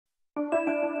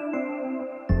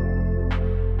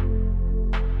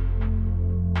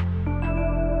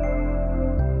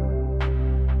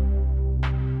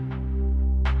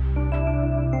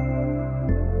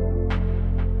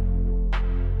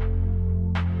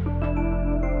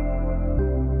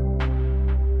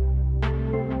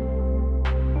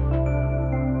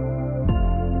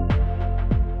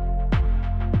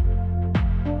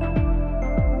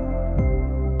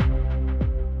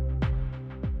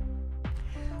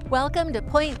Welcome to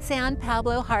Point San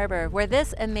Pablo Harbor, where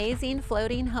this amazing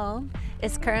floating home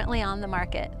is currently on the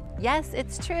market. Yes,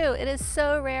 it's true. It is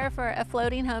so rare for a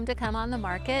floating home to come on the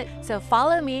market. So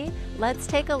follow me, let's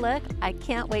take a look. I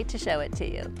can't wait to show it to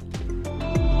you.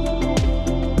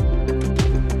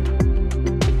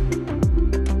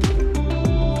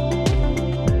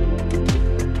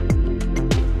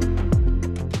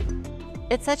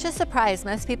 It's such a surprise.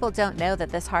 Most people don't know that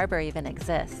this harbor even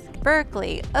exists.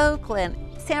 Berkeley, Oakland,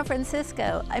 San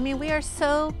Francisco. I mean, we are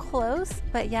so close,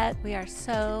 but yet we are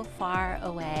so far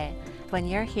away. When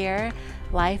you're here,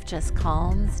 life just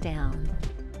calms down.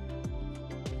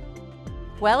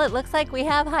 Well, it looks like we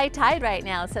have high tide right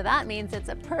now, so that means it's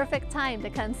a perfect time to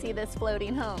come see this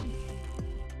floating home.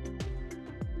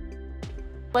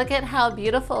 Look at how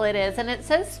beautiful it is, and it's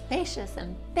so spacious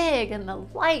and big, and the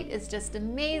light is just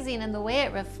amazing, and the way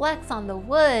it reflects on the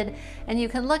wood, and you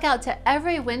can look out to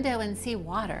every window and see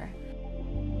water.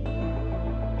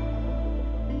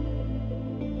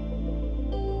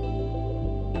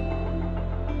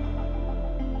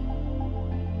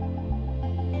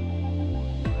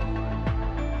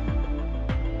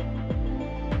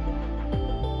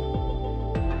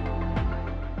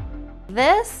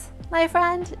 This, my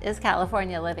friend, is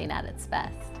California living at its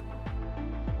best.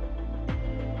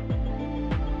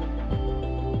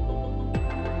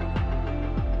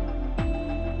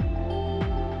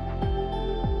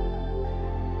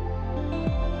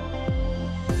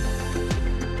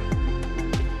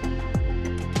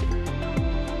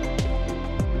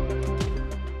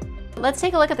 Let's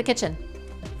take a look at the kitchen.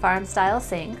 Farm-style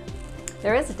sink.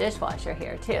 There is a dishwasher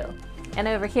here too. And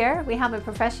over here, we have a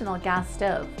professional gas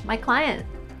stove. My client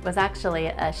was actually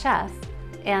a chef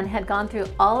and had gone through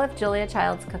all of Julia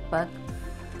Child's cookbook,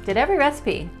 did every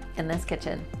recipe in this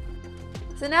kitchen.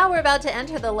 So now we're about to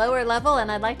enter the lower level,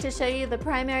 and I'd like to show you the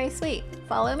primary suite.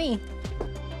 Follow me.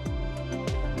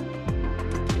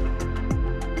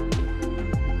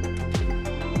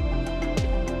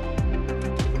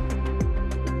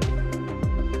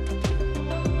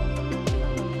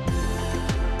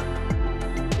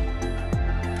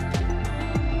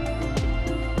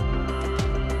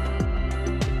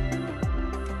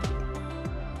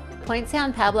 Point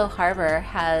San Pablo Harbor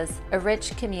has a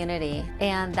rich community,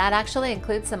 and that actually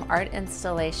includes some art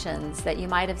installations that you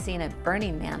might have seen at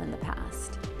Burning Man in the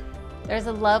past. There's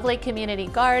a lovely community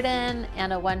garden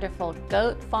and a wonderful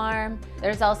goat farm.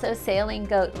 There's also Sailing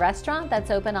Goat Restaurant that's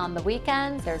open on the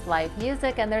weekends. There's live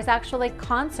music, and there's actually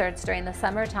concerts during the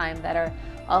summertime that are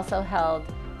also held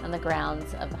on the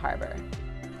grounds of the harbor.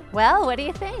 Well, what do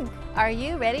you think? Are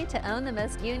you ready to own the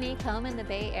most unique home in the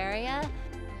Bay Area?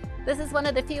 This is one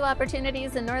of the few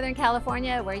opportunities in Northern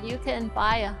California where you can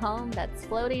buy a home that's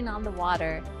floating on the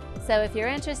water. So if you're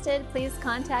interested, please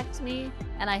contact me,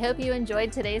 and I hope you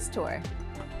enjoyed today's tour.